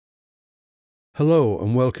Hello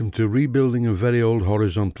and welcome to rebuilding a very old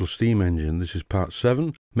horizontal steam engine. This is part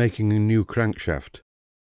 7, making a new crankshaft.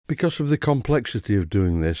 Because of the complexity of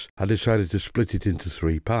doing this, I decided to split it into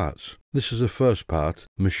 3 parts. This is the first part,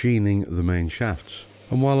 machining the main shafts.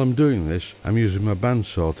 And while I'm doing this, I'm using my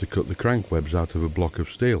bandsaw to cut the crank webs out of a block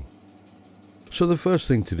of steel. So the first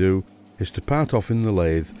thing to do is to part off in the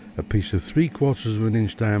lathe a piece of 3/4 of an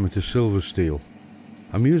inch diameter silver steel.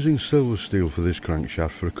 I'm using silver steel for this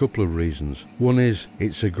crankshaft for a couple of reasons. One is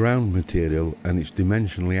it's a ground material and it's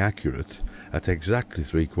dimensionally accurate at exactly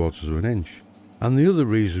 3/4 of an inch. And the other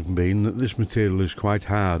reason being that this material is quite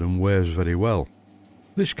hard and wears very well.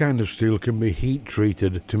 This kind of steel can be heat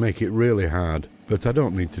treated to make it really hard, but I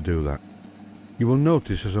don't need to do that. You will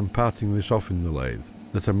notice as I'm parting this off in the lathe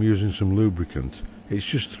that I'm using some lubricant. It's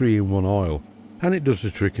just 3-in-1 oil and it does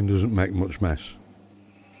the trick and doesn't make much mess.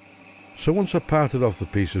 So once I parted off the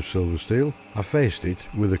piece of silver steel, I faced it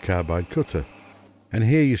with a carbide cutter. And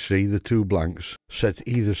here you see the 2 blanks set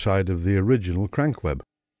either side of the original crank web.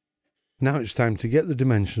 Now it's time to get the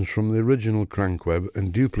dimensions from the original crank web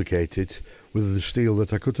and duplicate it with the steel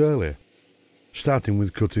that I cut earlier, starting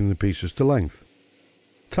with cutting the pieces to length.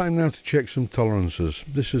 Time now to check some tolerances.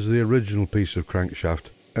 This is the original piece of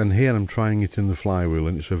crankshaft, and here I'm trying it in the flywheel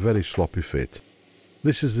and it's a very sloppy fit.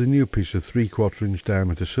 This is the new piece of 3/4 inch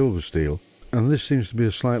diameter silver steel, and this seems to be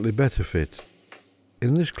a slightly better fit.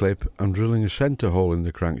 In this clip, I'm drilling a centre hole in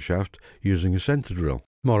the crankshaft using a centre drill.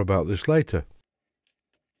 More about this later.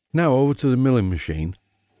 Now over to the milling machine.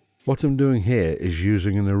 What I'm doing here is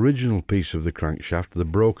using an original piece of the crankshaft, the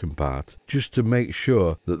broken part, just to make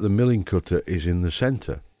sure that the milling cutter is in the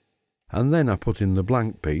centre. And then I put in the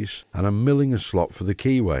blank piece and I'm milling a slot for the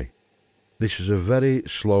keyway. This is a very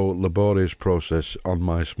slow, laborious process on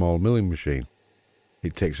my small milling machine.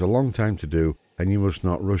 It takes a long time to do and you must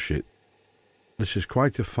not rush it. This is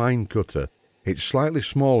quite a fine cutter. It's slightly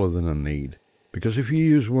smaller than I need, because if you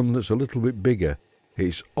use one that's a little bit bigger,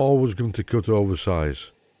 it's always going to cut over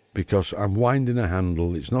size. Because I'm winding a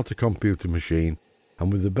handle, it's not a computer machine,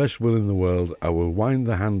 and with the best will in the world, I will wind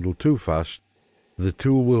the handle too fast, the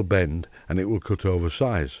tool will bend and it will cut over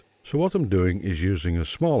size. So what I'm doing is using a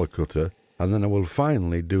smaller cutter, and then I will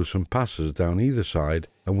finally do some passes down either side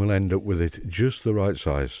and we'll end up with it just the right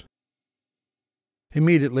size.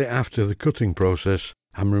 Immediately after the cutting process,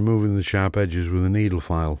 I'm removing the sharp edges with a needle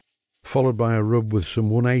file, followed by a rub with some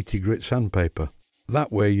 180 grit sandpaper.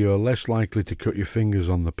 That way you're less likely to cut your fingers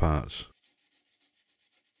on the parts.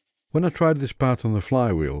 When I tried this part on the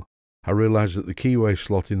flywheel, I realised that the keyway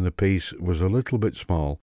slot in the piece was a little bit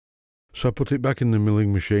small. So I put it back in the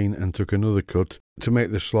milling machine and took another cut to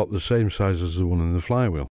make the slot the same size as the one in the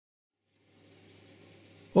flywheel.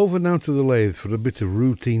 Over now to the lathe for a bit of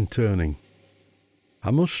routine turning.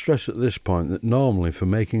 I must stress at this point that normally for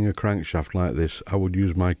making a crankshaft like this I would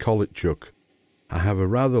use my collet chuck. I have a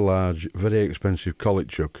rather large, very expensive collet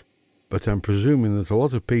chuck, but I'm presuming that a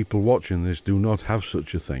lot of people watching this do not have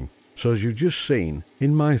such a thing. So as you've just seen,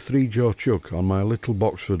 in my 3-jaw chuck on my little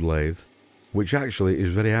Boxford lathe, which actually is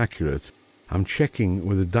very accurate, I'm checking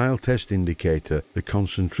with a dial test indicator the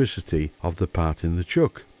concentricity of the part in the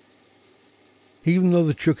chuck. Even though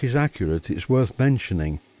the chuck is accurate, it's worth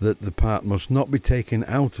mentioning that the part must not be taken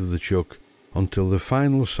out of the chuck until the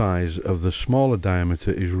final size of the smaller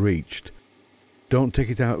diameter is reached. Don't take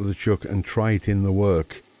it out of the chuck and try it in the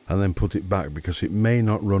work and then put it back, because it may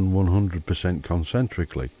not run 100%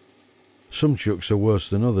 concentrically. Some chucks are worse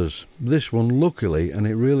than others. This one, luckily, and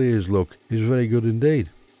it really is luck, is very good indeed.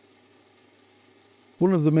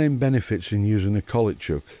 One of the main benefits in using a collet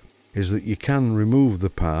chuck is that you can remove the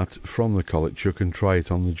part from the collet chuck and try it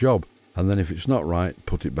on the job, and then if it's not right,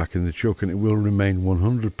 put it back in the chuck and it will remain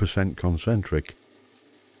 100% concentric.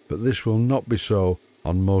 But this will not be so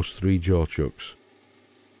on most 3-jaw chucks.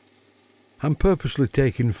 I'm purposely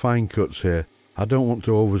taking fine cuts here. I don't want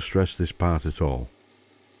to overstress this part at all.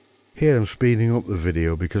 Here I'm speeding up the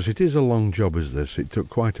video because it is a long job as this, it took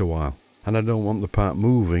quite a while, and I don't want the part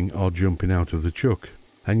moving or jumping out of the chuck.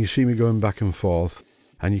 And you see me going back and forth,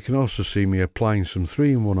 and you can also see me applying some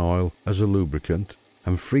 3-in-1 oil as a lubricant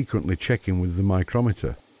and frequently checking with the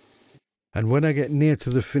micrometer. And when I get near to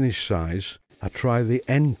the finished size, I try the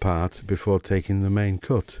end part before taking the main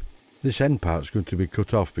cut. This end part's going to be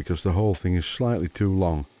cut off because the whole thing is slightly too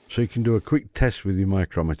long, so you can do a quick test with your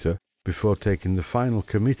micrometer before taking the final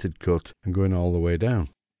committed cut and going all the way down.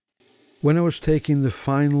 When I was taking the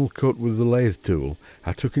final cut with the lathe tool,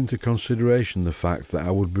 I took into consideration the fact that I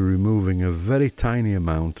would be removing a very tiny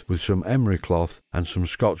amount with some emery cloth and some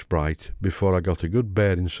Scotch-Brite before I got a good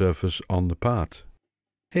bearing surface on the part.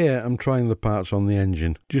 Here I'm trying the parts on the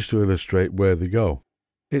engine just to illustrate where they go.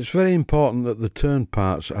 It's very important that the turn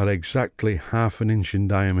parts are exactly 1/2 inch in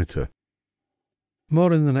diameter.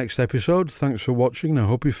 More in the next episode. Thanks for watching and I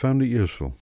hope you found it useful.